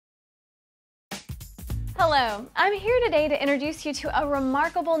Hello, I'm here today to introduce you to a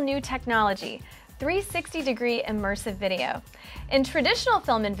remarkable new technology, 360-degree immersive video. In traditional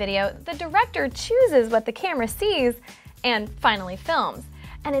film and video, the director chooses what the camera sees and finally films.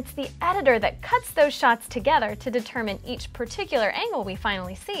 And it's the editor that cuts those shots together to determine each particular angle we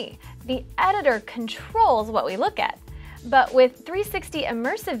finally see. The editor controls what we look at. But with 360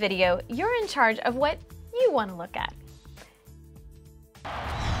 immersive video, you're in charge of what you want to look at.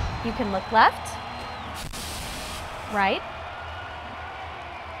 You can look left, right,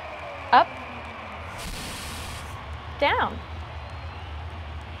 up, down.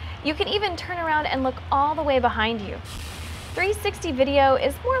 You can even turn around and look all the way behind you. 360 video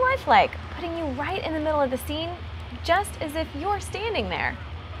is more lifelike, putting you right in the middle of the scene, just as if you're standing there.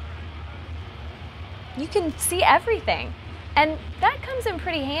 You can see everything, and that comes in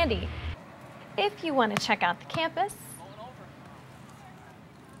pretty handy if you want to check out the campus,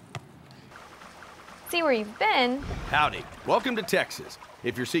 see where you've been. Howdy, welcome to Texas.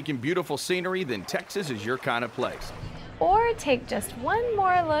 If you're seeking beautiful scenery, then Texas is your kind of place. Or take just one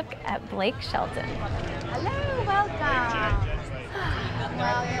more look at Blake Shelton. Hello, welcome.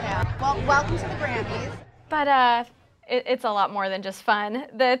 Well, welcome to the Grammys. But it's a lot more than just fun.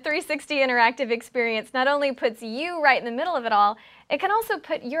 The 360 interactive experience not only puts you right in the middle of it all, it can also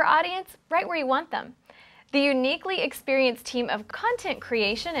put your audience right where you want them. The uniquely experienced team of content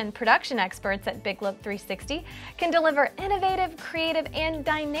creation and production experts at BigLook360 can deliver innovative, creative, and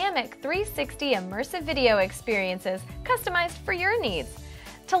dynamic 360 immersive video experiences customized for your needs.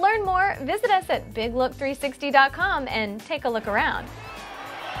 To learn more, visit us at BigLook360.com and take a look around.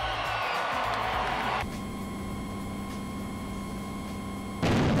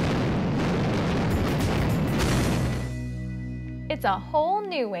 It's a whole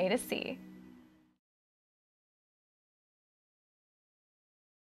new way to see.